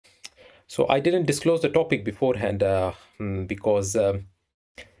So I didn't disclose the topic beforehand because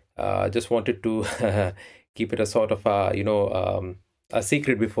I just wanted to keep it a sort of a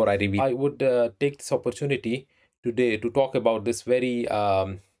secret before I reveal. I would take this opportunity today to talk about this very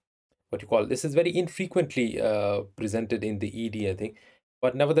what you call, this is very infrequently presented in the ED, I think,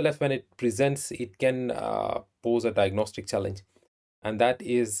 but nevertheless, when it presents, it can pose a diagnostic challenge, and that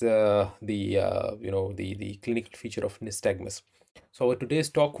is the clinical feature of nystagmus. So our today's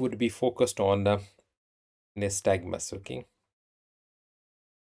talk would be focused on nystagmus. Okay,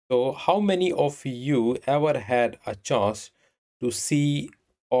 so how many of you ever had a chance to see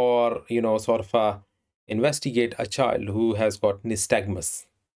or sort of investigate a child who has got nystagmus?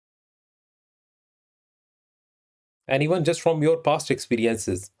 Anyone, just from your past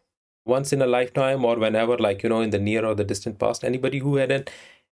experiences, once in a lifetime or whenever, like in the near or the distant past, anybody who had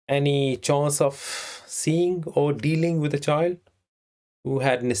any chance of seeing or dealing with a child who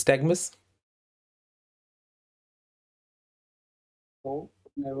had nystagmus? No,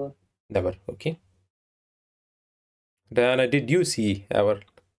 never. Never. Okay. Diana, did you see ever?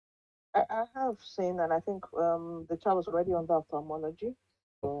 I have seen, and I think the child was already under ophthalmology,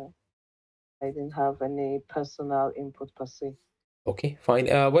 so I didn't have any personal input per se. Okay, fine.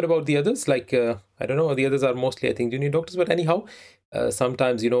 What about the others? Like, I don't know. The others are mostly, I think, junior doctors. But anyhow,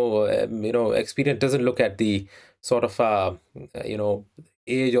 sometimes experience doesn't look at the sort of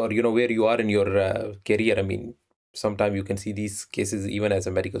age or where you are in your career. I mean, sometimes you can see these cases even as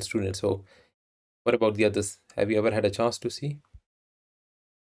a medical student. So, what about the others? Have you ever had a chance to see?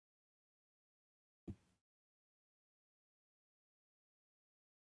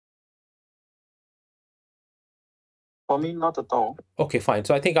 For me, not at all. Okay, fine.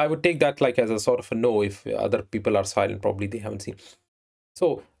 So I think I would take that like as a sort of a no. If other people are silent, probably they haven't seen.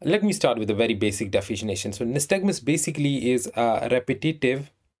 So let me start with a very basic definition. So nystagmus basically is a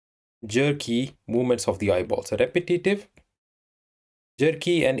repetitive, jerky movements of the eyeball. So repetitive,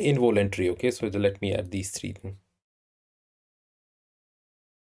 jerky, and involuntary. Okay, so let me add these three things.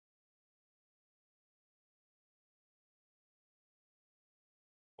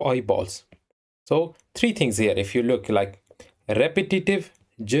 Eyeballs. So three things here. If you look, like repetitive,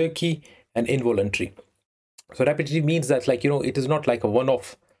 jerky, and involuntary. So repetitive means that, like, it is not like a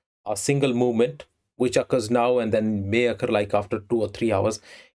one-off, a single movement which occurs now and then may occur like after 2 or 3 hours.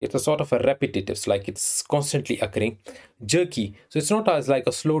 It's a sort of a repetitive, so like it's constantly occurring. Jerky, so it's not as like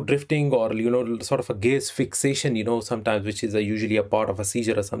a slow drifting or sort of a gaze fixation, sometimes, which is usually a part of a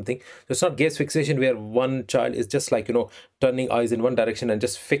seizure or something. So it's not gaze fixation where one child is just like turning eyes in one direction and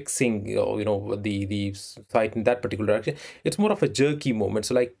just fixing the sight in that particular direction. It's more of a jerky movement,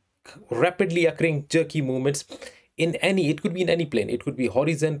 so like rapidly occurring jerky movements in any, it could be in any plane, it could be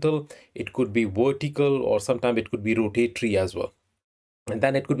horizontal, it could be vertical, or sometimes it could be rotatory as well. And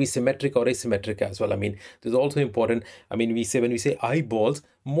then it could be symmetric or asymmetric as well. I mean, this is also important. I mean, when we say eyeballs,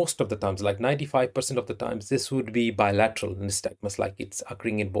 most of the times, like 95% of the times, this would be bilateral nystagmus, like it's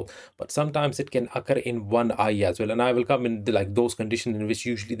occurring in both. But sometimes it can occur in one eye as well. And I will come in like those conditions in which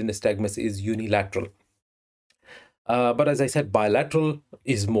usually the nystagmus is unilateral. But as I said, bilateral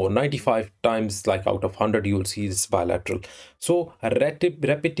is more. 95 times, like out of 100, you will see is bilateral. So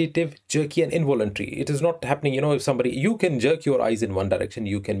repetitive, jerky, and involuntary. It is not happening, if somebody, you can jerk your eyes in one direction,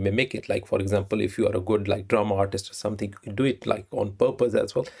 you can mimic it. Like, for example, if you are a good like drama artist or something, you can do it like on purpose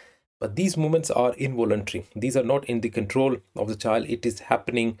as well. But these movements are involuntary. These are not in the control of the child. It is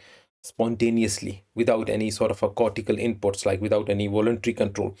happening spontaneously without any sort of a cortical inputs, like without any voluntary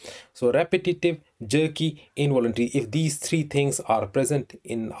control. So repetitive, jerky, involuntary, if these three things are present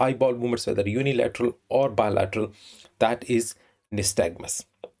in eyeball movements, whether unilateral or bilateral, that is nystagmus.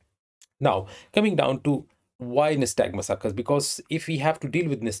 Now, coming down to why nystagmus occurs, because if we have to deal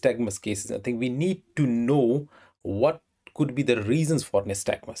with nystagmus cases, I think we need to know what could be the reasons for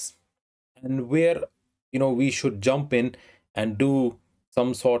nystagmus and where we should jump in and do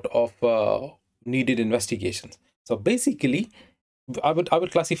some sort of needed investigations. So basically, I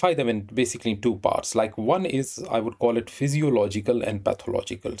would classify them in basically two parts. Like, one is, I would call it physiological and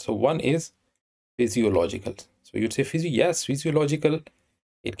pathological. So one is physiological. So you'd say yes, physiological.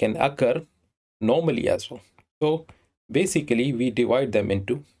 It can occur normally as well. So basically, we divide them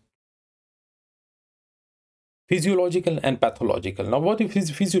into physiological and pathological. Now, what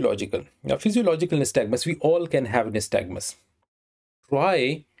is physiological? Now, physiological nystagmus, we all can have nystagmus.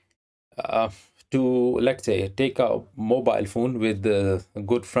 Try uh, to, let's say, take a mobile phone with a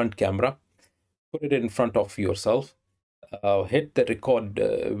good front camera, put it in front of yourself, hit the record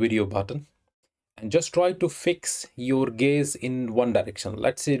video button, and just try to fix your gaze in one direction.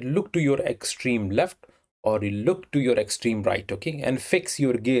 Let's say, look to your extreme left or you look to your extreme right, okay, and fix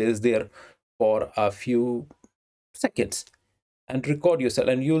your gaze there for a few seconds and record yourself,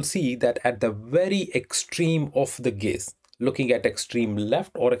 and you'll see that at the very extreme of the gaze, looking at extreme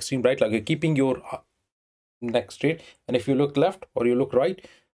left or extreme right, like you're keeping your neck straight, and if you look left or you look right,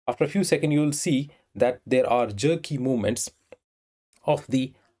 after a few seconds you'll see that there are jerky movements of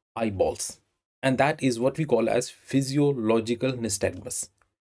the eyeballs, and that is what we call as physiological nystagmus.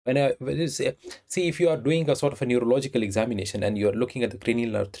 When you say, see, if you are doing a sort of a neurological examination and you are looking at the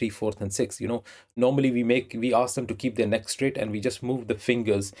cranial nerve 3, 4th, and 6th, normally we ask them to keep their neck straight, and we just move the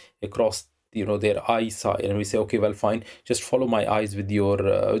fingers across, their eye side, and we say, okay, well, fine, just follow my eyes with your,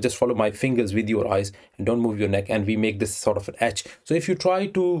 just follow my fingers with your eyes, and don't move your neck, and we make this sort of an etch. So if you try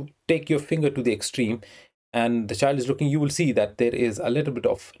to take your finger to the extreme, and the child is looking, you will see that there is a little bit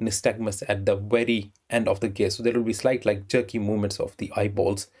of nystagmus at the very end of the gaze. So there will be slight like jerky movements of the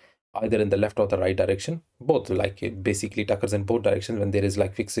eyeballs, either in the left or the right direction, both, like it basically occurs in both directions when there is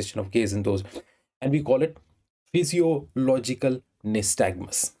like fixation of gaze in those, and we call it physiological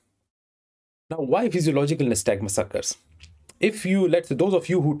nystagmus. Now, why physiological nystagmus occurs? If you, let's say, those of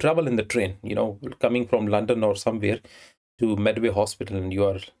you who travel in the train, coming from London or somewhere to Medway Hospital, and you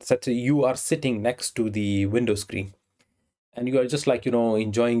are sitting next to the window screen, and you are just like,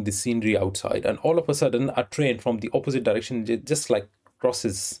 enjoying the scenery outside, and all of a sudden a train from the opposite direction just like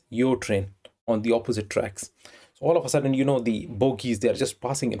crosses your train on the opposite tracks. So all of a sudden, the bogies, they are just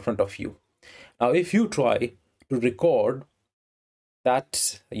passing in front of you. Now if you try to record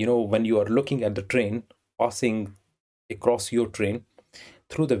that, when you are looking at the train passing across your train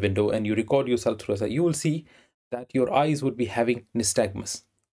through the window, and you record yourself through that, you will see that your eyes would be having nystagmus.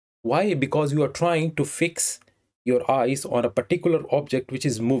 Why? Because you are trying to fix your eyes on a particular object which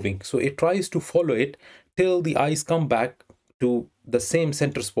is moving. So it tries to follow it till the eyes come back to the same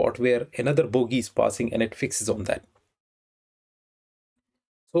center spot where another bogey is passing, and it fixes on that.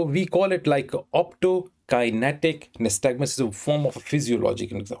 So we call it like optokinetic nystagmus. Is a form of a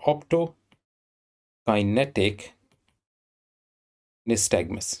physiological optokinetic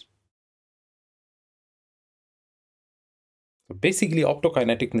nystagmus. So basically,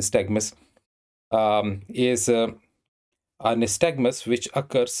 optokinetic nystagmus is a nystagmus which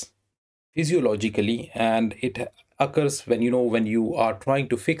occurs physiologically, and it occurs when you are trying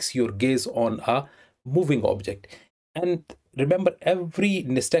to fix your gaze on a moving object. And remember, every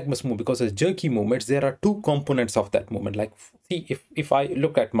nystagmus move, because of jerky movements, there are two components of that movement. Like, see, if I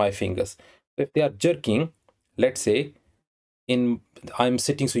look at my fingers, if they are jerking, let's say I'm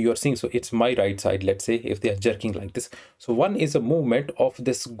sitting, so you are seeing, so it's my right side, let's say, if they are jerking like this. So one is a movement of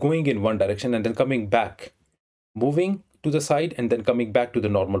this going in one direction and then coming back, moving to the side and then coming back to the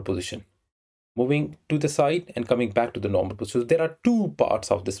normal position, moving to the side and coming back to the normal position. So there are two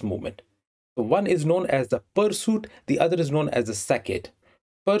parts of this movement. So one is known as the pursuit, the other is known as the saccade.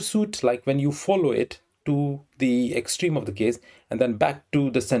 Pursuit, like when you follow it to the extreme of the gaze and then back to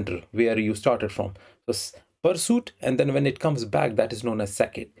the center where you started from. So pursuit, and then when it comes back, that is known as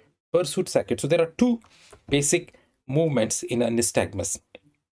saccade. Pursuit, saccade. So there are two basic movements in a nystagmus.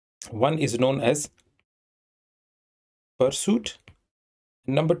 One is known as pursuit,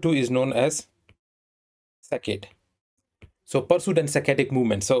 number two is known as saccade. So pursuit and saccadic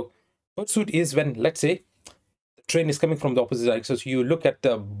movement. So pursuit is when, let's say, the train is coming from the opposite direction. So you look at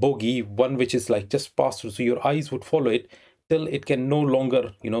the bogie, one which is like just passed through. So your eyes would follow it till it can no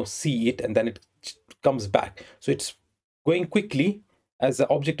longer, see it, and then it comes back. So it's going quickly as the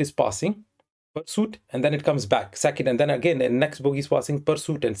object is passing, pursuit, and then it comes back, saccade, and then again the next bogie is passing,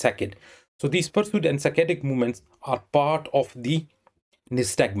 pursuit and saccade. So these pursuit and saccadic movements are part of the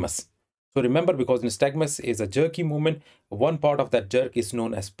nystagmus. So remember, because nystagmus is a jerky movement, one part of that jerk is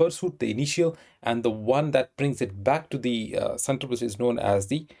known as pursuit, the initial, and the one that brings it back to the center position is known as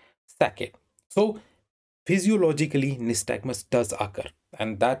the saccade. So physiologically, nystagmus does occur,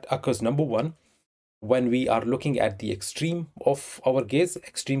 and that occurs, number one, when we are looking at the extreme of our gaze,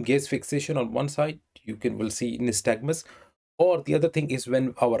 extreme gaze fixation on one side, will see nystagmus. Or the other thing is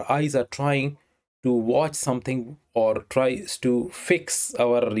when our eyes are trying to watch something or tries to fix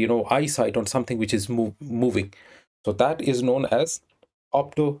our eyesight on something which is moving. So that is known as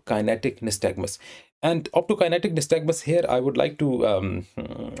optokinetic nystagmus. And optokinetic nystagmus, here I would like to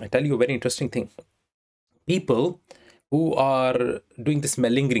tell you a very interesting thing. People who are doing this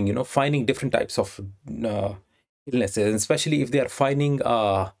malingering, finding different types of illnesses, especially if they are finding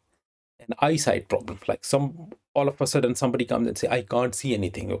an eyesight problem, like all of a sudden somebody comes and say, I can't see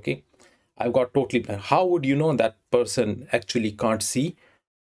anything, okay, I've got totally blind. How would you know that person actually can't see?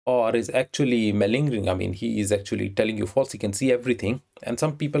 or is actually malingering. I mean, he is actually telling you false. He can see everything. And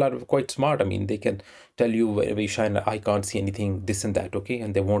some people are quite smart. I mean, they can tell you whenever you shine, I can't see anything, this and that, okay?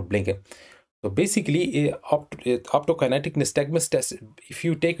 And they won't blink it. So basically, optokinetic nystagmus test, if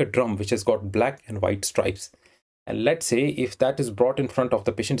you take a drum which has got black and white stripes, and let's say if that is brought in front of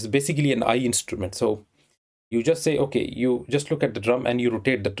the patient, it's basically an eye instrument. So you just say, okay, you just look at the drum and you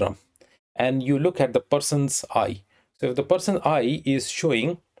rotate the drum and you look at the person's eye. So if the person's eye is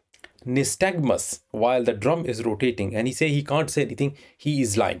showing nystagmus while the drum is rotating and he can't say anything, he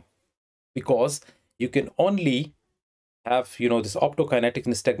is lying, because you can only have, you know, this optokinetic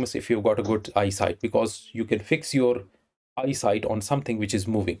nystagmus if you've got a good eyesight, because you can fix your eyesight on something which is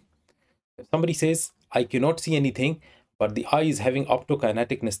moving. If somebody says, I cannot see anything, but the eye is having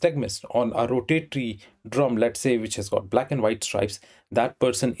optokinetic nystagmus on a rotatory drum, let's say, which has got black and white stripes, that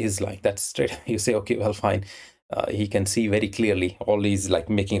person is lying. That's straight. You say, okay, well, fine. He can see very clearly. All he's like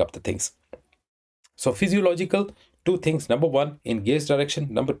making up the things. So physiological, two things. Number one, in gaze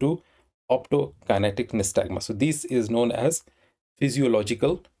direction. Number two, optokinetic nystagmus. So this is known as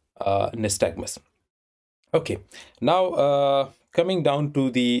physiological nystagmus. Okay, now coming down to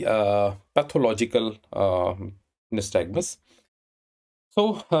the pathological nystagmus.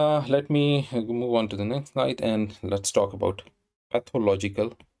 So let me move on to the next slide and let's talk about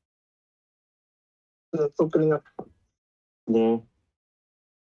pathological. That's opening up. Yeah.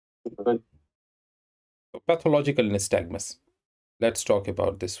 Pathological nystagmus. Let's talk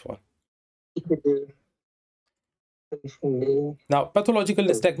about this one. Now, pathological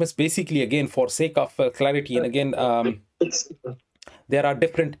nystagmus, basically, again, for sake of clarity, and again, there are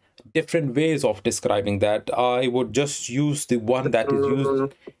different ways of describing that. I would just use the one that is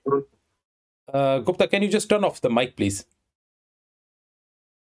used. Gupta, can you just turn off the mic, please?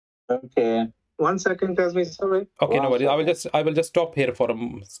 Okay. 1 second, Tasmi, sorry. Okay, no worries. I will just stop here for a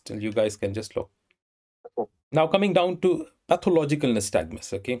moment till you guys can just look. Now, coming down to pathological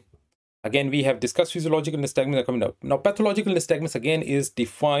nystagmus, okay? Again, we have discussed physiological nystagmus coming up. Now, pathological nystagmus, again, is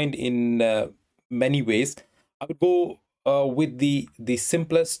defined in many ways. I would go with the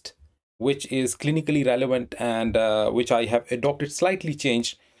simplest, which is clinically relevant and which I have adopted, slightly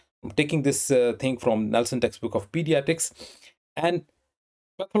changed. I'm taking this thing from Nelson textbook of pediatrics. And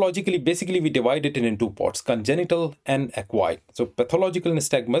pathologically, basically, we divide it in two parts, congenital and acquired. So pathological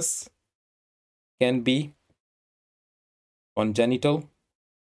nystagmus can be congenital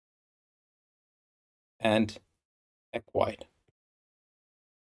and acquired.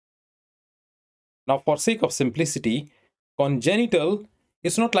 Now, for sake of simplicity, congenital,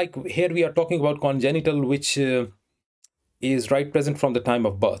 it's not like here we are talking about congenital, which is right present from the time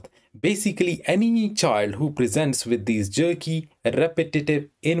of birth. Basically, any child who presents with these jerky, repetitive,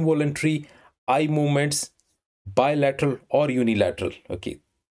 involuntary eye movements, bilateral or unilateral, okay,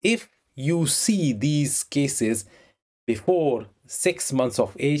 if you see these cases before 6 months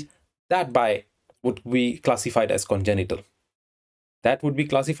of age, that would be classified as congenital. That would be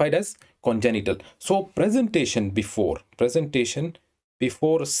classified as congenital. So presentation before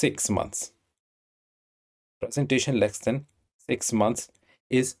 6 months, presentation less than 6 months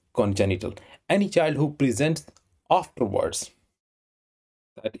is congenital. Any child who presents afterwards,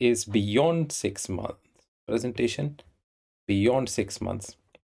 that is beyond 6 months, presentation beyond 6 months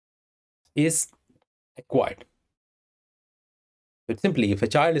is acquired. But simply, if a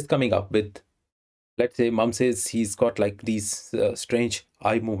child is coming up with, let's say mom says he's got like these strange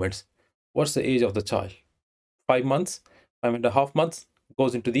eye movements, what's the age of the child? 5 months, 5.5 months,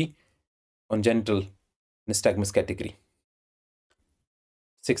 goes into the congenital nystagmus category.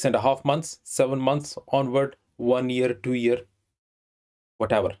 6.5 months, 7 months onward, 1 year, 2 year,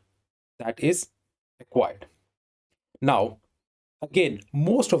 whatever, that is acquired. Now, again,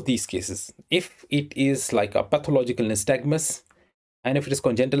 most of these cases, if it is like a pathological nystagmus and if it is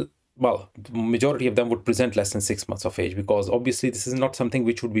congenital, well, the majority of them would present less than 6 months of age, because obviously this is not something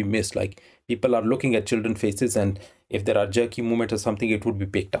which would be missed. Like, people are looking at children's faces, and if there are jerky movements or something, it would be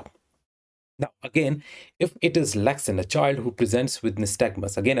picked up. Now, again, if it is laxant, a child who presents with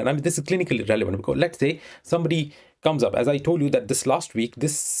nystagmus, again, and I mean, this is clinically relevant, because let's say somebody comes up, as I told you that this last week,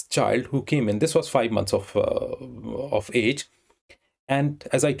 this child who came in, this was 5 months of age. And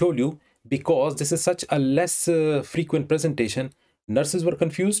as I told you, because this is such a less frequent presentation, nurses were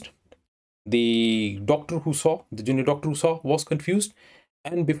confused. The doctor who saw, the junior doctor who saw, was confused.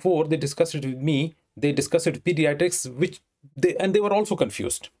 And before they discussed it with me, they discussed it with pediatrics, and they were also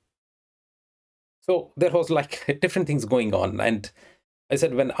confused. So there was like different things going on. And I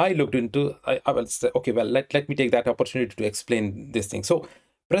said, when I looked into, I will say, okay, well, let me take that opportunity to explain this thing. So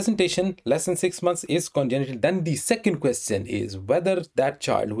presentation less than 6 months is congenital. Then the second question is whether that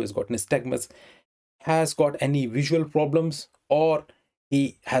child who has got nystagmus has got any visual problems, or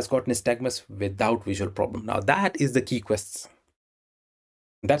he has got nystagmus without visual problem. Now that is the key question.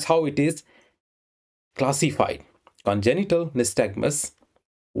 That's how it is classified: congenital nystagmus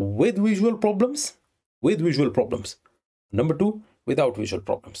with visual problems, number two, without visual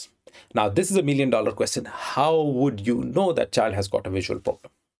problems. Now this is a $1,000,000 question. How would you know that child has got a visual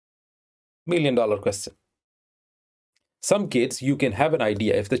problem? $1,000,000 question. Some kids, you can have an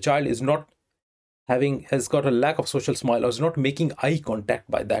idea if the child is not has got a lack of social smile or is not making eye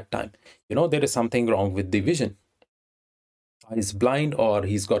contact by that time, there is something wrong with the vision. He's blind or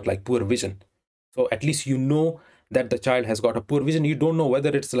he's got like poor vision. So at least that the child has got a poor vision. You don't know whether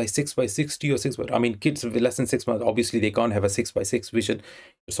it's like 6/60 or 6 by, I mean, kids with less than 6 months, obviously they can't have a 6/6 vision.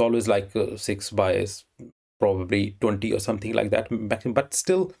 It's always like 6 by probably 20 or something like that maximum. But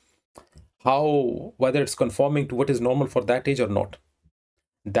still, whether it's conforming to what is normal for that age or not,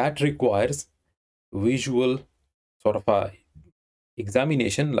 that requires visual sort of a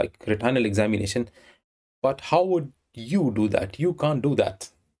examination, like retinal examination. But how would you do that? You can't do that.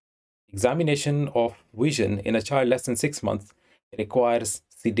 Examination of vision in a child less than 6 months requires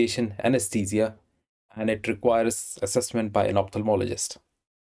sedation, anesthesia, and it requires assessment by an ophthalmologist.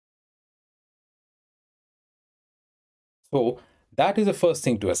 So that is the first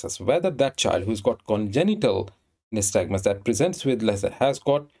thing to assess, whether that child who's got congenital nystagmus that presents with lesser has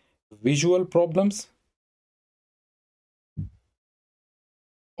got visual problems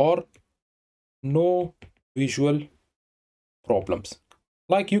or no visual problems.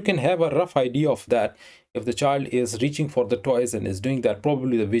 Like, you can have a rough idea of that. If the child is reaching for the toys and is doing that,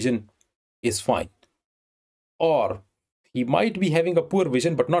 probably the vision is fine. Or he might be having a poor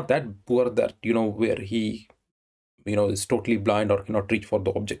vision, but not that poor that, where he, is totally blind or cannot reach for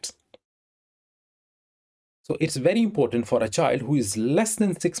the objects. So it's very important for a child who is less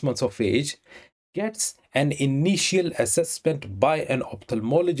than 6 months of age gets an initial assessment by an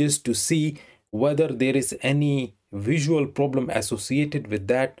ophthalmologist to see whether there is any visual problem associated with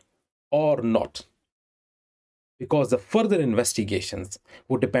that or not, because the further investigations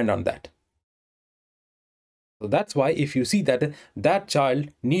would depend on that. So that's why if you see that that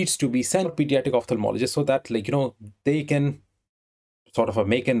child needs to be sent to pediatric ophthalmologist, so that they can sort of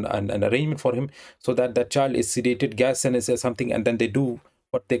make an arrangement for him, so that that child is sedated, gas and something, and then they do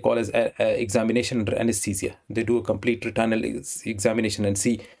what they call as examination under anesthesia. They do a complete retinal examination and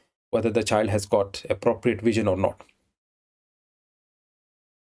see whether the child has got appropriate vision or not.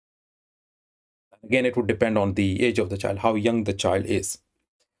 Again, it would depend on the age of the child, how young the child is.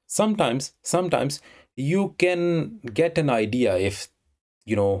 Sometimes you can get an idea if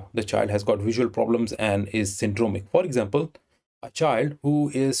the child has got visual problems and is syndromic. For example, a child who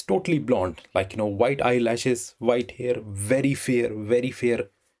is totally blonde, like white eyelashes, white hair, very fair,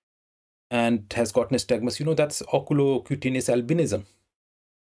 and has got nystagmus, that's oculocutaneous albinism.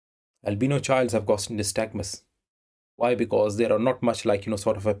 Albino childs have got nystagmus. Why? Because there are not much like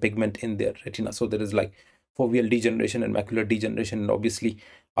sort of a pigment in their retina, so there is like foveal degeneration and macular degeneration, and obviously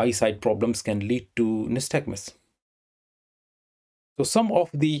eyesight problems can lead to nystagmus. So some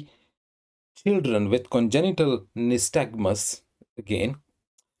of the children with congenital nystagmus, again,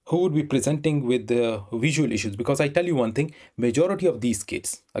 who would be presenting with the visual issues, because I tell you one thing, majority of these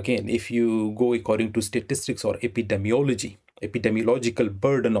kids, again, if you go according to statistics or epidemiological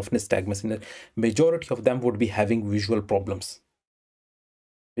burden of nystagmus, majority of them would be having visual problems.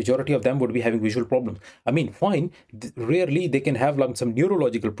 I mean, fine, rarely they can have like some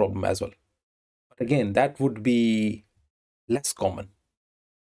neurological problem as well, but again, that would be less common.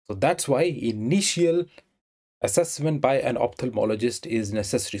 So that's why initial assessment by an ophthalmologist is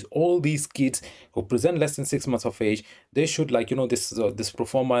necessary. All these kids who present less than 6 months of age, they should this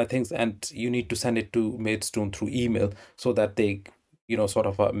proforma things, and you need to send it to Maidstone through email, so that they sort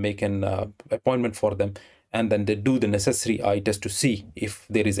of make an appointment for them, and then they do the necessary eye test to see if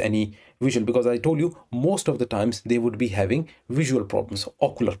there is any visual, because I told you most of the times they would be having visual problems,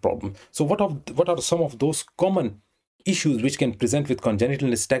 ocular problem. So what are some of those common issues which can present with congenital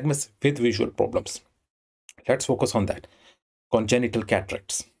nystagmus with visual problems? Let's focus on that. Congenital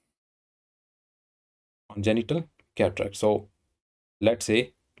cataracts. So let's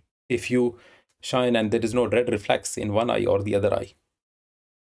say if you shine and there is no red reflex in one eye or the other eye,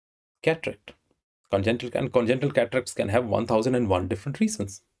 cataract. Congenital cataracts can have 1001 different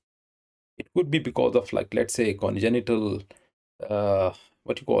reasons. It could be because of, like, let's say congenital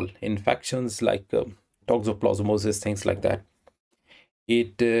infections like toxoplasmosis, things like that.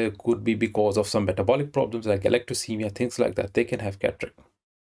 It could be because of some metabolic problems like galactosemia, things like that. They can have cataract.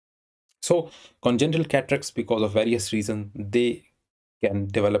 So congenital cataracts, because of various reasons, they can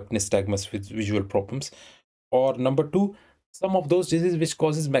develop nystagmus with visual problems. Or number two, some of those diseases which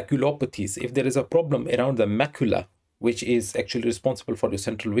causes maculopathies. If there is a problem around the macula, which is actually responsible for your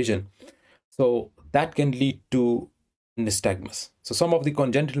central vision, so that can lead to nystagmus. So some of the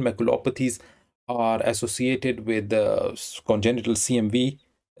congenital maculopathies are associated with congenital CMV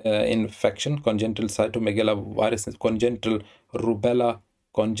infection, congenital cytomegalovirus, congenital rubella,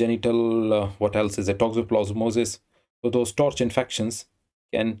 congenital, what else is it, toxoplasmosis. So those torch infections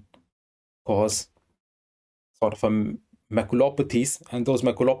can cause sort of a maculopathies, and those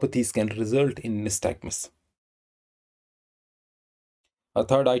maculopathies can result in nystagmus. A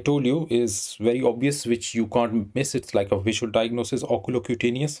third I told you is very obvious, which you can't miss. It's like a visual diagnosis,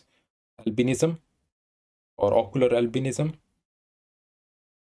 oculocutaneous albinism or ocular albinism.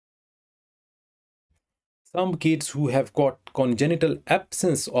 Some kids who have got congenital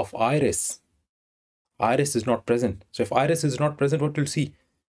absence of iris is not present. So if iris is not present, what you'll see?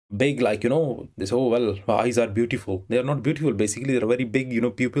 Big, like, this, oh, well, eyes are beautiful. They are not beautiful. Basically, they're very big,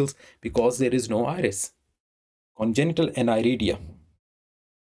 pupils, because there is no iris. Congenital aniridia.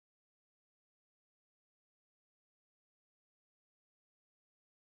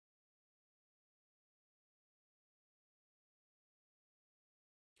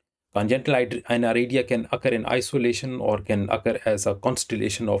 Congenital aniridia can occur in isolation or can occur as a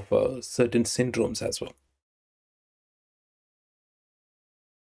constellation of certain syndromes as well.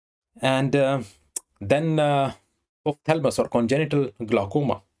 And then ophthalmos or congenital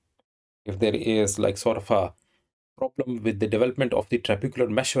glaucoma. If there is like sort of a problem with the development of the trabecular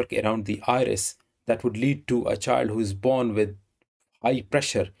meshwork around the iris, that would lead to a child who is born with high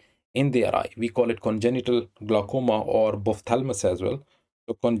pressure in their eye. We call it congenital glaucoma or ophthalmos as well.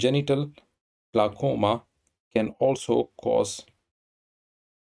 So congenital glaucoma can also cause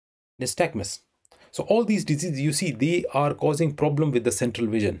nystagmus. So all these diseases, you see, they are causing problem with the central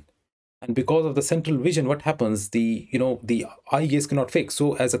vision. And because of the central vision, what happens? The eye gaze cannot fix.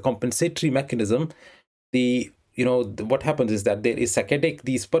 So as a compensatory mechanism, what happens is that there is saccadic,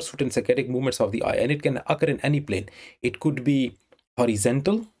 these pursuit and saccadic movements of the eye, and it can occur in any plane. It could be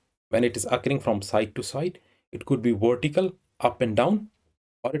horizontal when it is occurring from side to side. It could be vertical, up and down,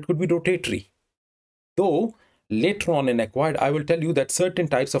 or it could be rotatory. Though later on in acquired, I will tell you that certain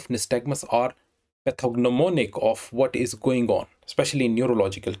types of nystagmus are pathognomonic of what is going on, especially in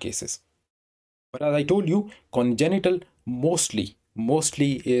neurological cases. But as I told you, congenital mostly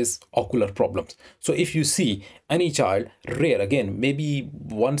is ocular problems. So if you see any child, rare, again, maybe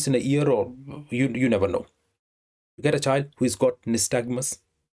once in a year, or you never know, you get a child who has got nystagmus,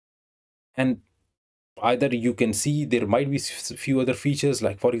 and either you can see there might be few other features,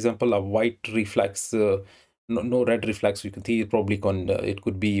 like for example a white reflex, no red reflex. You can see probably it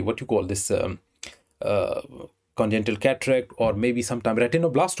could be what you call this uh, congenital cataract, or maybe sometime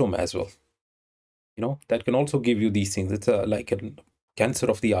retinoblastoma as well. That can also give you these things. It's like a cancer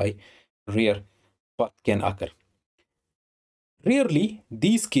of the eye, rare, but can occur. Rarely,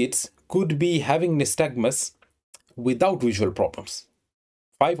 these kids could be having nystagmus without visual problems.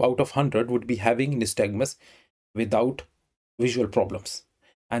 5 out of 100 would be having nystagmus without visual problems.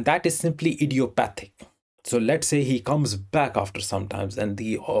 And that is simply idiopathic. So let's say he comes back after some times and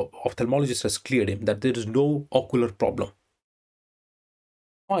the ophthalmologist has cleared him that there is no ocular problem.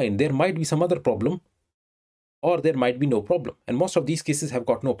 Fine, there might be some other problem, or there might be no problem. And most of these cases have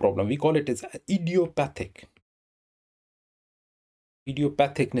got no problem. We call it as idiopathic.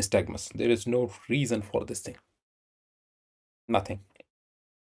 Idiopathic nystagmus. There is no reason for this thing. Nothing.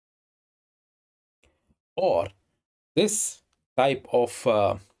 Or this type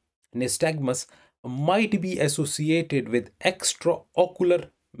of nystagmus might be associated with extraocular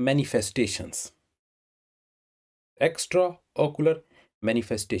manifestations. Extraocular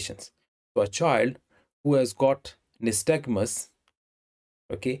manifestations. So a child who has got nystagmus,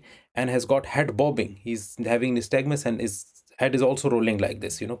 okay, and has got head bobbing. He's having nystagmus and his head is also rolling like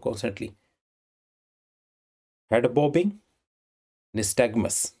this, constantly. Head bobbing,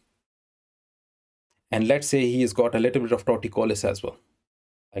 nystagmus. And let's say he has got a little bit of torticollis as well.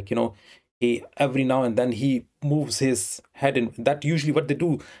 Like, he every now and then he moves his head in. That usually what they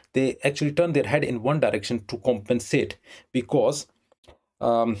do, they actually turn their head in one direction to compensate, because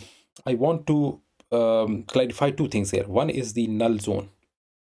I want to clarify two things here. One is the null zone.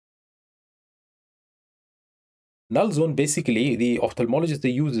 Null zone, basically, the ophthalmologists, they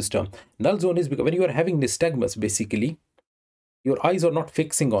use this term. Null zone is because when you are having nystagmus, basically, your eyes are not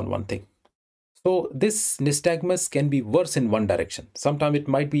fixing on one thing. So this nystagmus can be worse in one direction. Sometimes it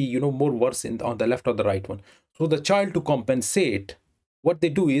might be, more worse on the left or the right one. So the child, to compensate, what they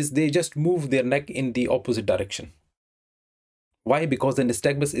do is they just move their neck in the opposite direction. Why? Because the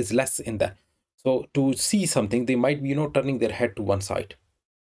nystagmus is less in that. So to see something, they might be, turning their head to one side.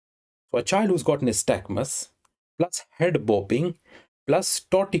 So a child who's got nystagmus plus head bobbing plus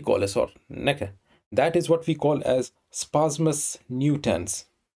torticollis or neck, that is what we call as spasmus nutans.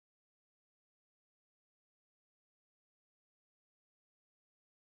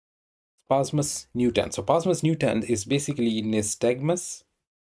 Spasmus nutans. So spasmus nutans is basically nystagmus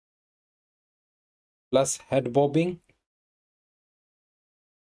plus head bobbing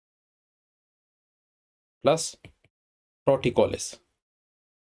plus torticollis.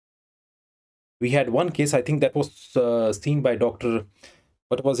 We had one case, I think that was seen by Dr.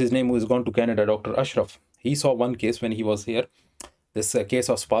 What was his name, who has gone to Canada, Dr. Ashraf. He saw one case when he was here. This case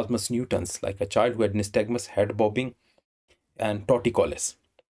of spasmus nutans, like a child who had nystagmus, head bobbing, and torticollis.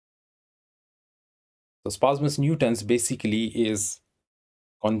 So spasmus nutans basically is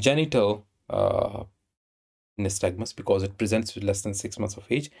congenital nystagmus because it presents with less than 6 months of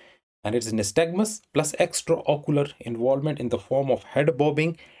age, and it's nystagmus plus extraocular involvement in the form of head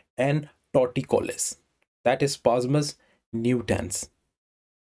bobbing and torticollis. That is spasmus nutans.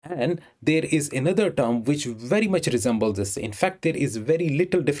 And there is another term which very much resembles this. In fact, there is very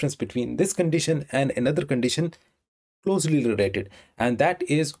little difference between this condition and another condition closely related, and that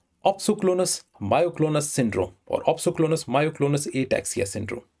is opsoclonus myoclonus syndrome or opsoclonus myoclonus ataxia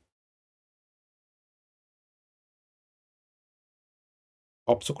syndrome.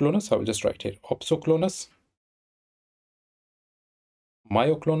 Opsoclonus, I will just write here, opsoclonus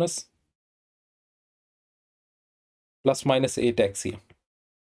myoclonus plus minus ataxia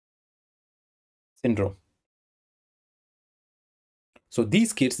syndrome. So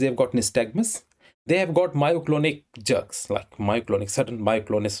these kids, they've got nystagmus, they have got myoclonic jerks, like myoclonic, sudden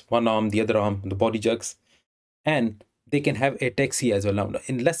myoclonus, one arm, the other arm, the body jerks, and they can have ataxia as well. Now,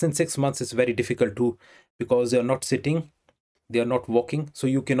 in less than 6 months, it's very difficult to, because they are not sitting, they are not walking, so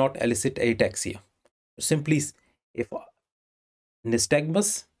you cannot elicit ataxia. Simply, if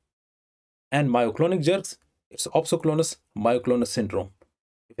nystagmus and myoclonic jerks, it's opsoclonus myoclonus syndrome.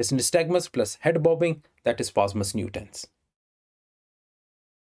 If it's nystagmus plus head bobbing, that is spasmus nutans.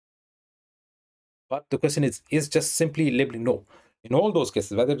 But the question is just simply labeling? No. In all those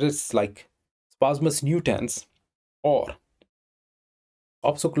cases, whether it's like spasmus nutans or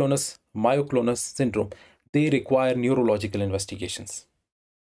opsoclonus myoclonus syndrome, they require neurological investigations.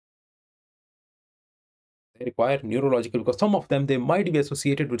 They require neurological, because some of them, they might be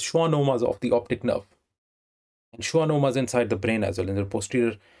associated with schwannomas of the optic nerve and schwannomas inside the brain as well, in the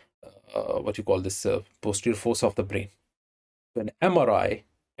posterior, posterior fossa of the brain. So an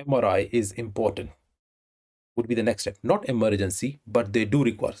MRI is important. Would be the next step, not emergency, but they do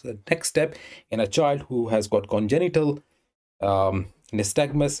require. So the next step in a child who has got congenital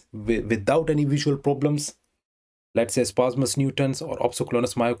nystagmus without any visual problems, let's say spasmus nutans or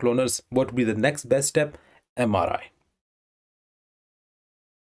opsoclonus myoclonus, what would be the next best step? MRI.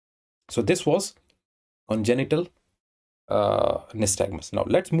 So this was congenital nystagmus. Now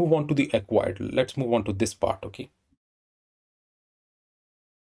let's move on to the acquired. Let's move on to this part. Okay.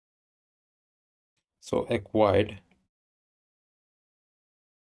 So acquired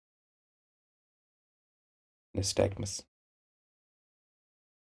nystagmus.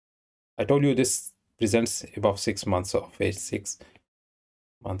 I told you this presents above 6 months of age, 6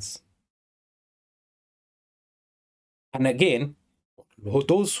 months. And again,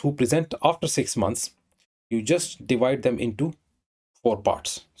 those who present after 6 months, you just divide them into 4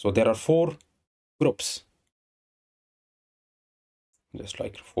 parts. So there are 4 groups, just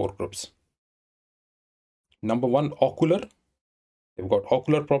like 4 groups. Number 1, ocular. They've got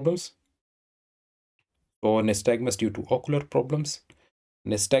ocular problems. So nystagmus due to ocular problems.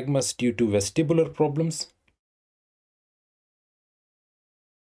 Nystagmus due to vestibular problems.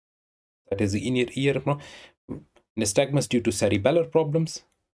 That is the inner ear. Nystagmus due to cerebellar problems.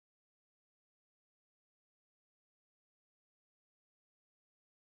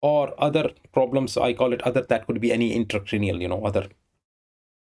 Or other problems, I call it other, that could be any intracranial, other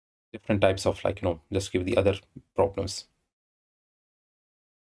different types of, just give the other problems.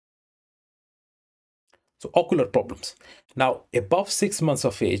 So ocular problems. Now, above 6 months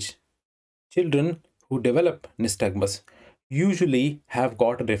of age, children who develop nystagmus usually have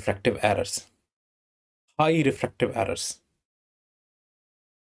got refractive errors, high refractive errors,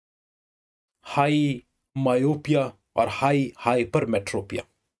 high myopia or high hypermetropia,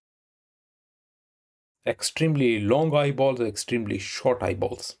 extremely long eyeballs, extremely short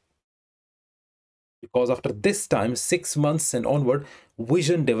eyeballs. Because after this time, 6 months and onward,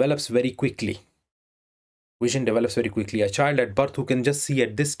 vision develops very quickly. Vision develops very quickly. A child at birth who can just see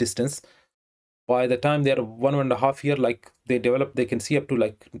at this distance, by the time they are 1.5 years, like they develop, they can see up to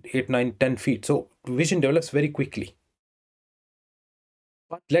like 8, 9, 10 feet. So vision develops very quickly.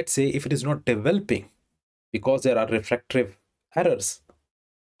 But let's say if it is not developing because there are refractive errors,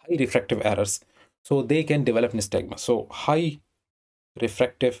 high refractive errors, so they can develop nystagmus. So high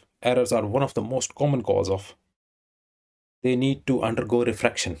refractive errors are one of the most common cause of, they need to undergo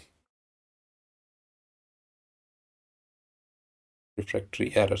refraction.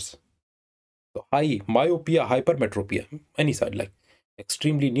 Refractory errors. So high myopia, hypermetropia, any side, like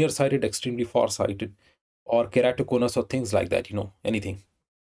extremely nearsighted, extremely far-sighted, or keratoconus or things like that, anything.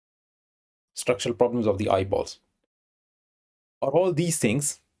 Structural problems of the eyeballs. Or all these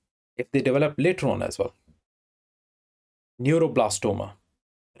things, if they develop later on as well. Neuroblastoma,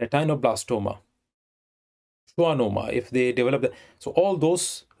 retinoblastoma, schwannoma, if they develop the, so all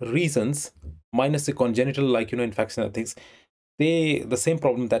those reasons, minus the congenital, like, infection and things, the same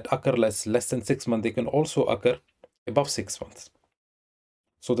problem that occur less than 6 months, they can also occur above 6 months.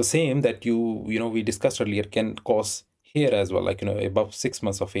 So the same that we discussed earlier can cause here as well, like, above 6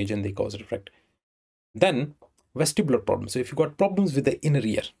 months of age, and they cause refract. Then vestibular problems. So if you got problems with the inner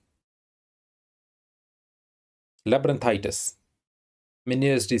ear, labyrinthitis,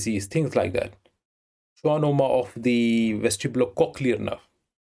 Meniere's disease, things like that, schwannoma of the vestibulocochlear nerve,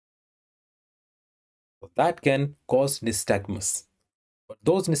 that can cause nystagmus. But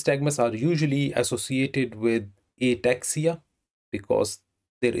those nystagmus are usually associated with ataxia, because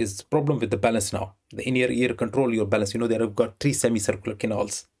there is problem with the balance now. The inner ear control your balance. There have got 3 semicircular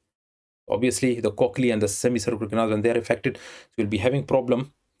canals. Obviously, the cochlea and the semicircular canals, when they are affected, you'll be having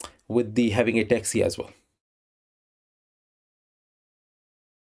problem with the having ataxia as well.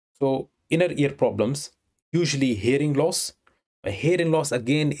 So inner ear problems, usually hearing loss. Hearing loss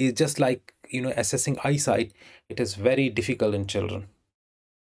again is just like assessing eyesight. It is very difficult in children.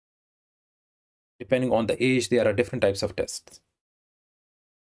 Depending on the age, there are different types of tests.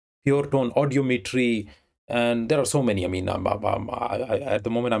 Pure tone audiometry, and there are so many. I mean, at the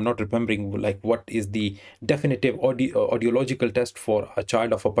moment I'm not remembering like what is the definitive audiological test for a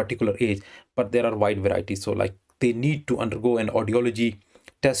child of a particular age, but there are wide varieties. So like they need to undergo an audiology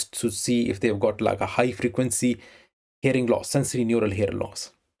test to see if they've got like a high frequency hearing loss, sensory neural hearing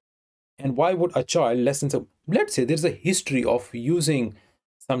loss. And why would a child let's say there's a history of using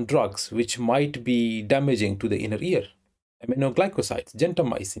some drugs which might be damaging to the inner ear, aminoglycosides,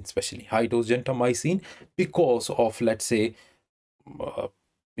 gentamicin, especially high dose gentamicin, because of, let's say,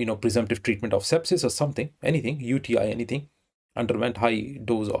 presumptive treatment of sepsis or something, anything, UTI, anything, underwent high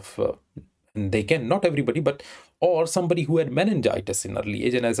dose of, and they can, not everybody, but, or somebody who had meningitis in early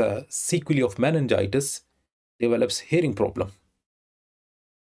age, and as a sequelae of meningitis, develops hearing problem.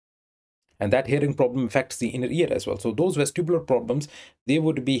 And that hearing problem affects the inner ear as well. So those vestibular problems, they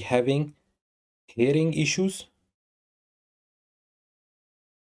would be having hearing issues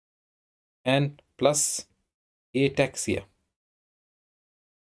and plus ataxia.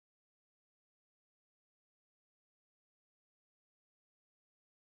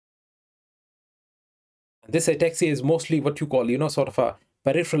 This ataxia is mostly what you call, sort of a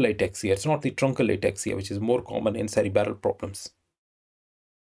peripheral ataxia. It's not the truncal ataxia, which is more common in cerebral problems.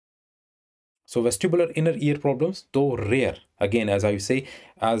 So vestibular inner ear problems, though rare, again, as I say,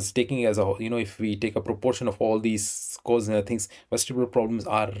 as taking as a, if we take a proportion of all these causes and things, vestibular problems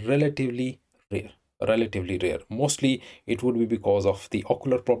are relatively rare. Relatively rare. Mostly it would be because of the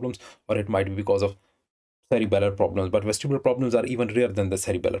ocular problems, or it might be because of cerebellar problems, but vestibular problems are even rarer than the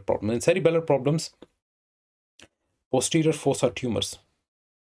cerebellar problems. In cerebellar problems, posterior fossa tumors.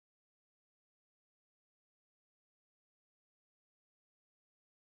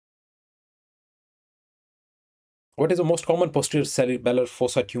 What is the most common posterior cerebellar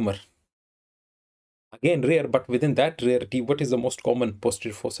fossa tumor? Again, rare, but within that rarity, what is the most common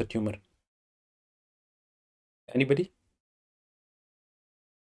posterior fossa tumor? Anybody?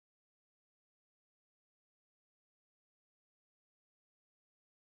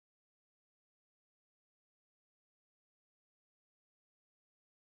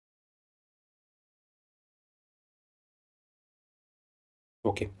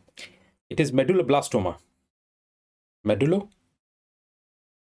 Okay. It is medulloblastoma. Medulloblastoma,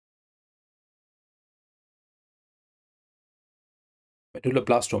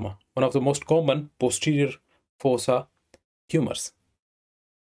 one of the most common posterior fossa tumors.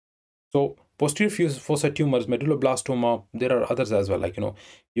 So posterior fossa tumors, medulloblastoma, there are others as well. Like,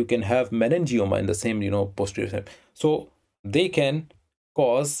 you can have meningioma in the same, posterior side. So they can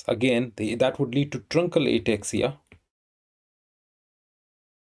cause, again, that would lead to truncal ataxia.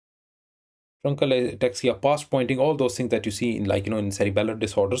 truncal ataxia, past pointing, all those things that you see in, like, in cerebellar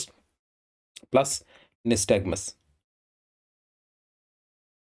disorders, plus nystagmus.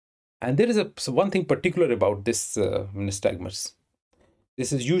 And there is one thing particular about this nystagmus.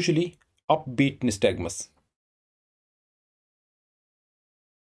 This is usually upbeat nystagmus.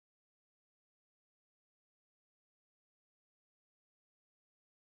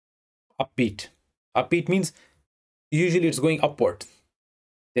 Upbeat. Upbeat means usually it's going upward.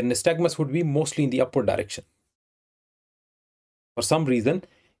 The nystagmus would be mostly in the upward direction. For some reason,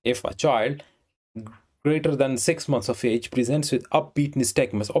 if a child greater than 6 months of age presents with upbeat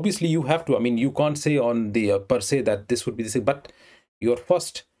nystagmus, obviously you have to, I mean, you can't say on the per se that this would be this, but your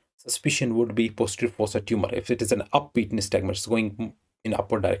first suspicion would be posterior fossa tumor if it is an upbeat nystagmus, it's going in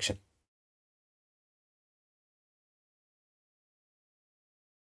upward direction.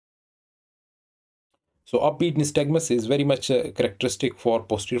 So upbeat nystagmus is very much characteristic for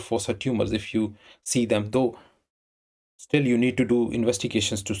posterior fossa tumors if you see them, though still you need to do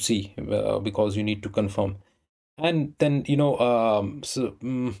investigations to see because you need to confirm. And then you,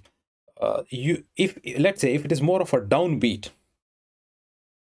 if let's say if it is more of a downbeat,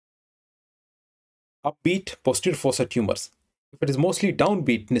 upbeat posterior fossa tumors, if it is mostly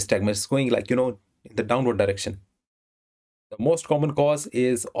downbeat nystagmus going like in the downward direction, the most common cause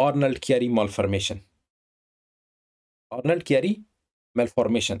is Arnold-Chiari malformation. Arnold-Chiari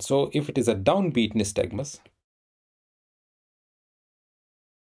malformation. So if it is a downbeat nystagmus,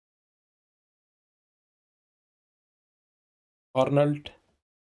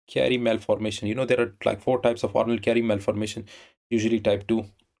 Arnold-Chiari malformation, there are like 4 types of Arnold-Chiari malformation, usually type 2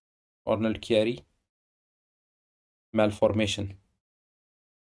 Arnold-Chiari malformation.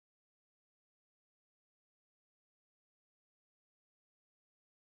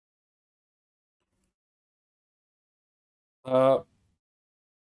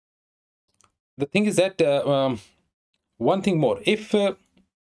 The thing is that one thing more, if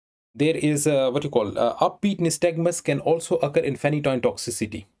there is what you call upbeat nystagmus can also occur in phenytoin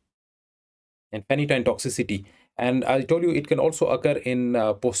toxicity. And I told you it can also occur in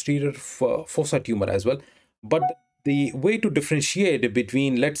posterior fossa tumor as well. But the way to differentiate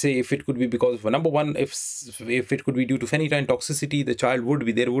between, let's say, if it could be because of number one, if it could be due to phenytoin toxicity, the child would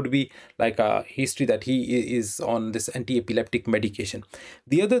be, there would be like a history that he is on this anti-epileptic medication.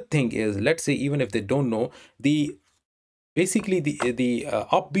 The other thing is, let's say, even if they don't know, basically the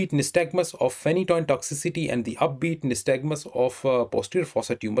upbeat nystagmus of phenytoin toxicity and the upbeat nystagmus of posterior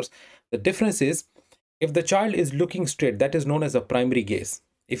fossa tumors, the difference is if the child is looking straight, that is known as a primary gaze.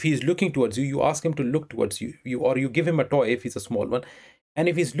 If he is looking towards you, you ask him to look towards you, or you give him a toy if he's a small one, and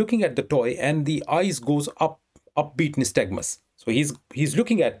if he's looking at the toy and the eyes goes up, upbeat nystagmus. So he's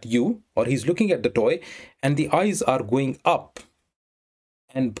looking at you or he's looking at the toy and the eyes are going up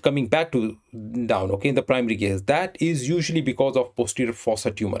and coming back to down, okay, in the primary gaze, that is usually because of posterior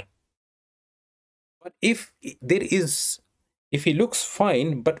fossa tumor. But if he looks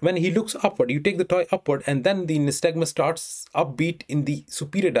fine, but when he looks upward, you take the toy upward and then the nystagmus starts upbeat in the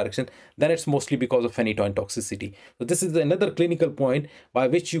superior direction, then it's mostly because of phenytoin toxicity. So this is another clinical point by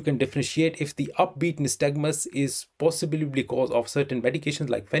which you can differentiate if the upbeat nystagmus is possibly because of certain medications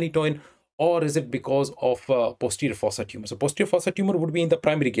like phenytoin, or is it because of posterior fossa tumor. So posterior fossa tumor would be in the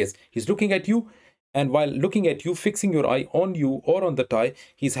primary gaze. He's looking at you, and while looking at you, fixing your eye on you or on the toy,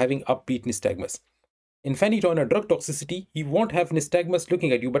 he's having upbeat nystagmus. In phenytoin or drug toxicity, he won't have nystagmus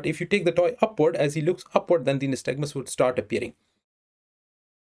looking at you, but if you take the toy upward, as he looks upward, then the nystagmus would start appearing.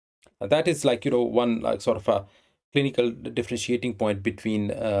 That is like, one like sort of a clinical differentiating point between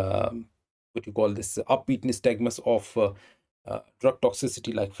what you call this upbeat nystagmus of drug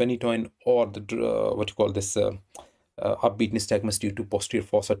toxicity like phenytoin, or the what you call this upbeat nystagmus due to posterior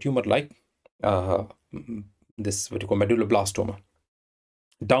fossa tumor like this what you call medulloblastoma.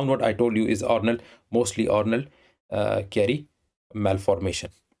 Downward, I told you, is Arnold, mostly Arnold-Chiari malformation.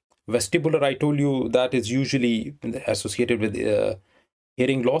 Vestibular, I told you, that is usually associated with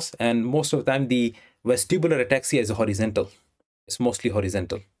hearing loss, and most of the time the vestibular ataxia is horizontal. It's mostly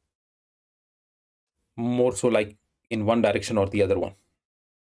horizontal, more so like in one direction or the other one.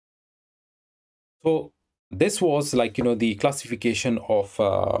 So this was like, the classification of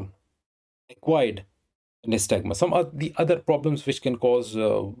acquired nystagmus. Some of the other problems which can cause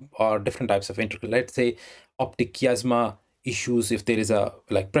are different types of ventricle. Let's say optic chiasma issues, if there is a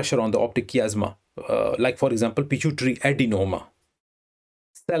like pressure on the optic chiasma, like for example pituitary adenoma,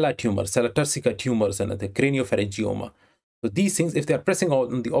 stella tumor, stella turcica tumors, and the craniopharyngioma. So these things, if they are pressing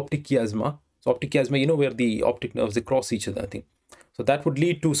on the optic chiasma, so optic chiasma, where the optic nerves they cross each other, I think. So that would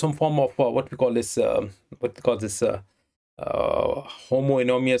lead to some form of what we call this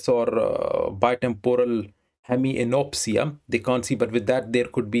homoenomous or bitemporal hemianopsia, they can't see, but with that there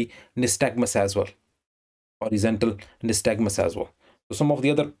could be nystagmus as well, horizontal nystagmus as well. So some of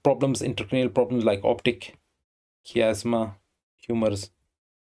the other problems, intracranial problems like optic chiasma, humors,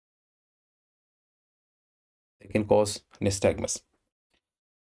 they can cause nystagmus.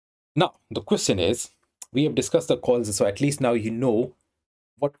 Now the question is, we have discussed the causes, so at least now you know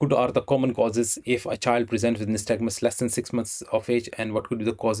what are the common causes if a child presents with nystagmus less than 6 months of age, and what could be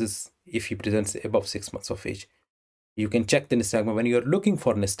the causes if he presents above 6 months of age. You can check the nystagmus. When you are looking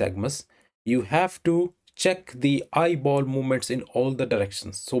for nystagmus, you have to check the eyeball movements in all the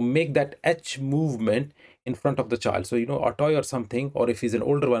directions. So make that H movement in front of the child. So, a toy or something, or if he's an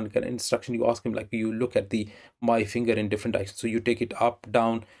older one, an instruction, you ask him, like, you look at the my finger in different directions. So you take it up,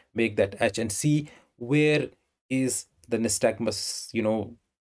 down, make that H, and see where is the nystagmus,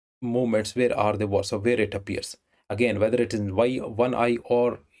 movements, where are they, so where it appears. Again, whether it is in one eye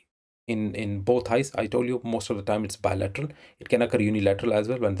or in both eyes. I told you most of the time it's bilateral. It can occur unilateral as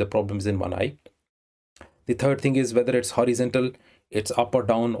well when the problem is in one eye. The third thing is whether it's horizontal, it's up or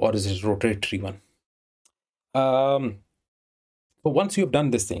down, or is it rotatory one. So once you've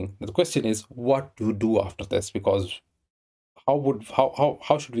done this thing, the question is what to do after this, because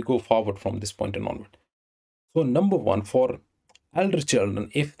how should we go forward from this point and onward. So number one, for elder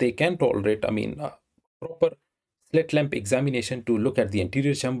children, if they can tolerate, proper slit lamp examination to look at the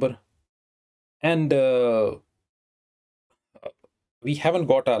anterior chamber, and we haven't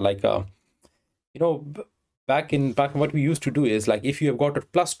got a like a back what we used to do is, like, if you have got a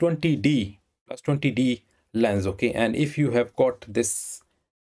plus 20D lens, okay, and if you have got this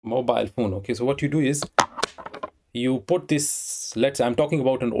mobile phone, okay, so what you do is you put this, I'm talking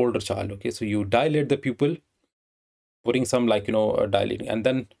about an older child, okay, so you dilate the pupil, putting some dilating, and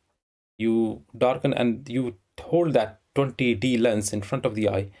then you darken and you hold that 20D lens in front of the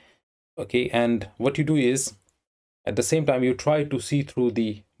eye, okay, and what you do is at the same time you try to see through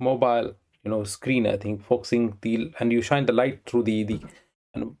the mobile screen, I think, focusing and you shine the light through the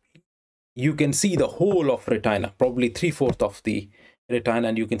and you can see the whole of retina, probably 3/4 of the retina,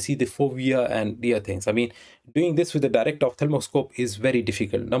 and you can see the fovea and the other things. Doing this with a direct ophthalmoscope is very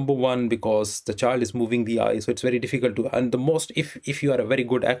difficult. Number one, because the child is moving the eye, so it's very difficult to, and the most, if you are a very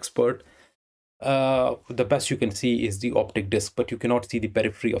good expert, the best you can see is the optic disc, but you cannot see the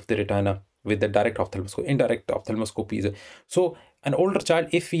periphery of the retina with the direct ophthalmoscope. Indirect ophthalmoscopy is so an older child,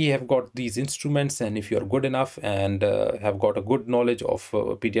 if we have got these instruments and if you are good enough and have got a good knowledge of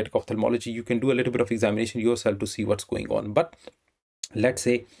pediatric ophthalmology, you can do a little bit of examination yourself to see what's going on. But let's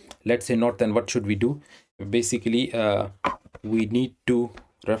say not, then what should we do? Basically, we need to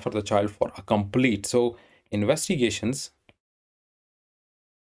refer the child for a complete investigations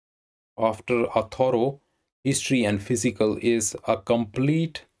after a thorough history and physical is a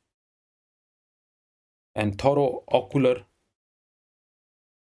complete and thorough ocular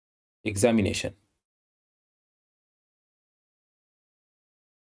examination.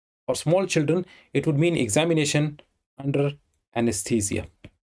 For small children, it would mean examination under anesthesia.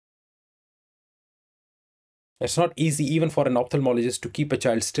 It's not easy even for an ophthalmologist to keep a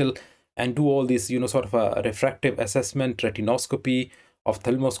child still and do all these, sort of a refractive assessment, retinoscopy,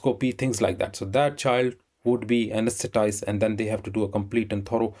 ophthalmoscopy, things like that. So that child would be anesthetized, and then they have to do a complete and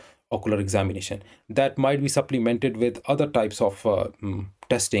thorough ocular examination. That might be supplemented with other types of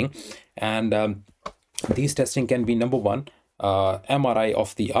testing, and these testing can be, number one, MRI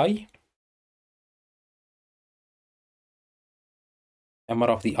of the eye,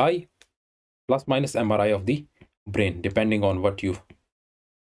 plus minus MRI of the brain, depending on what you.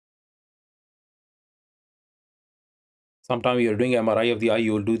 Sometimes you're doing MRI of the eye,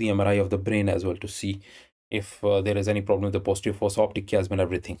 you will do the MRI of the brain as well to see if there is any problem with the posterior fossa, optic chiasm, and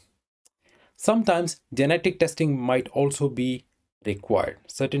everything. Sometimes genetic testing might also be required.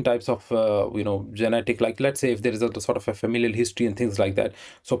 Certain types of genetic, like let's say if there is a sort of a familial history and things like that.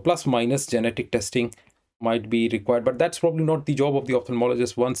 So plus minus genetic testing might be required, but that's probably not the job of the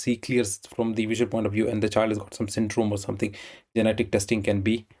ophthalmologist. Once he clears from the visual point of view and the child has got some syndrome or something, genetic testing can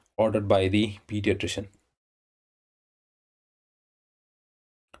be ordered by the pediatrician.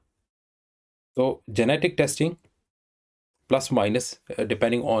 So genetic testing plus minus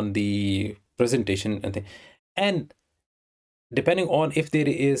depending on the presentation and thing, and depending on if there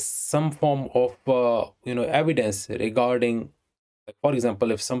is some form of evidence regarding, like, for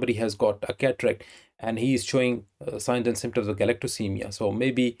example, if somebody has got a cataract and he is showing signs and symptoms of galactosemia, so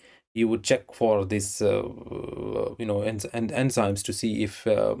maybe you would check for this enzymes to see if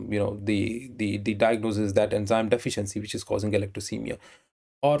the diagnosis is that enzyme deficiency which is causing galactosemia.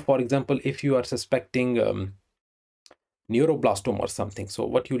 Or for example, if you are suspecting neuroblastoma or something. So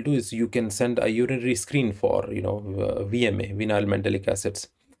what you'll do is you can send a urinary screen for, VMA, vinyl mandelic acids.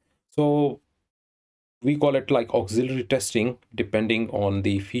 So we call it like auxiliary testing depending on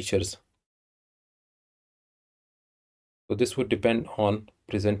the features. So this would depend on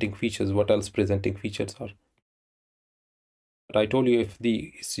presenting features, what else presenting features are. But I told you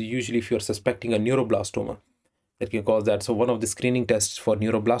usually if you're suspecting a neuroblastoma, that can cause that. So one of the screening tests for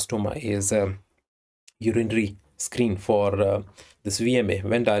neuroblastoma is urinary screen for this VMA,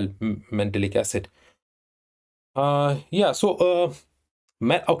 Vendyl mandelic acid.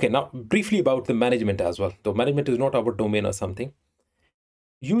 Okay, now briefly about the management as well. The management is not our domain or something.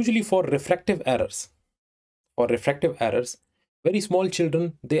 Usually for refractive errors, very small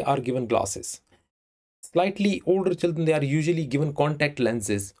children, they are given glasses. Slightly older children, they are usually given contact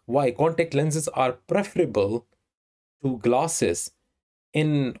lenses. Why? Contact lenses are preferable to glasses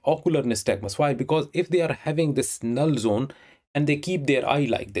in ocular nystagmus. Why? Because if they are having this null zone and they keep their eye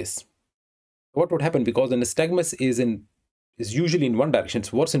like this, what would happen? Because the nystagmus is usually in one direction,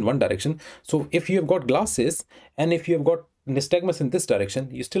 it's worse in one direction. So if you have got glasses and if you have got nystagmus in this direction,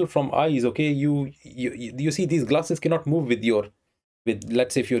 you still from eyes, okay, you see these glasses cannot move with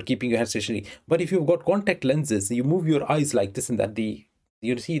let's say if you're keeping your head stationary. But if you've got contact lenses, you move your eyes like this and that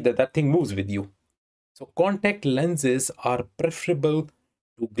you see that thing moves with you. So contact lenses are preferable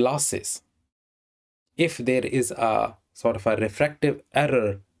to glasses if there is a sort of a refractive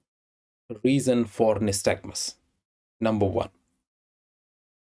error reason for nystagmus. Number one.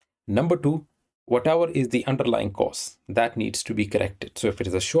 Number two, whatever is the underlying cause, that needs to be corrected. So if it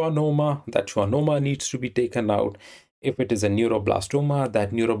is a schwannoma, that schwannoma needs to be taken out. If it is a neuroblastoma, that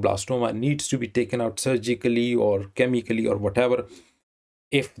neuroblastoma needs to be taken out surgically or chemically or whatever.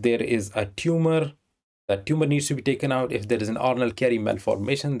 If there is a tumor, that tumor needs to be taken out. If there is an Arnold Chiari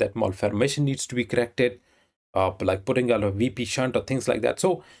malformation, that malformation needs to be corrected, like putting out a VP shunt or things like that.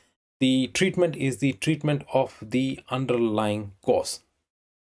 So the treatment is the treatment of the underlying cause.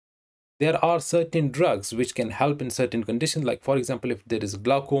 There are certain drugs which can help in certain conditions. Like for example, if there is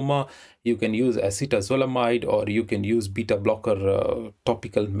glaucoma, you can use acetazolamide, or you can use beta blocker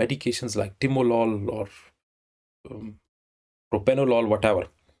topical medications like timolol or propanolol, whatever.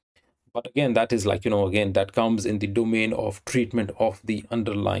 But again, that is like, again, that comes in the domain of treatment of the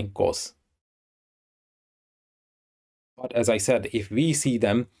underlying cause. But as I said, if we see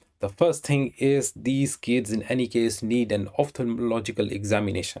them, the first thing is these kids in any case need an ophthalmological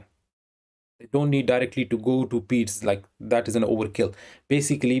examination. They don't need directly to go to peds, like that is an overkill.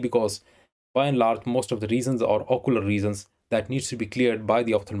 Basically, because by and large, most of the reasons are ocular reasons that needs to be cleared by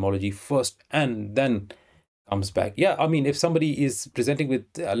the ophthalmology first and then comes back. Yeah, I mean, if somebody is presenting with,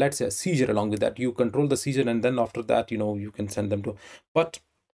 let's say, a seizure along with that, you control the seizure and then after that, you can send them to, but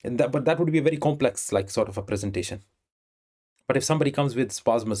that would be a very complex, like sort of a presentation. But if somebody comes with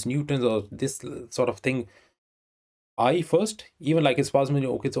spasmus nutans or this sort of thing, eye first, even like a spasmus,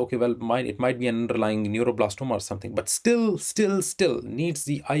 okay, it's okay, well, it might be an underlying neuroblastoma or something, but still needs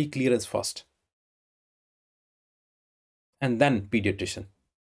the eye clearance first. And then pediatrician.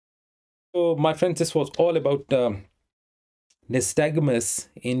 So my friends, this was all about nystagmus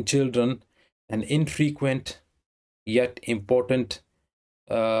in children, an infrequent yet important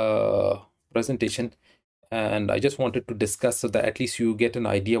presentation. And I just wanted to discuss so that at least you get an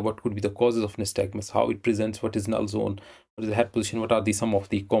idea what could be the causes of nystagmus, how it presents, what is null zone, what is the head position, what are some of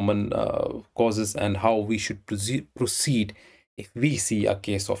the common causes, and how we should proceed if we see a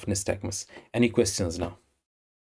case of nystagmus. Any questions now?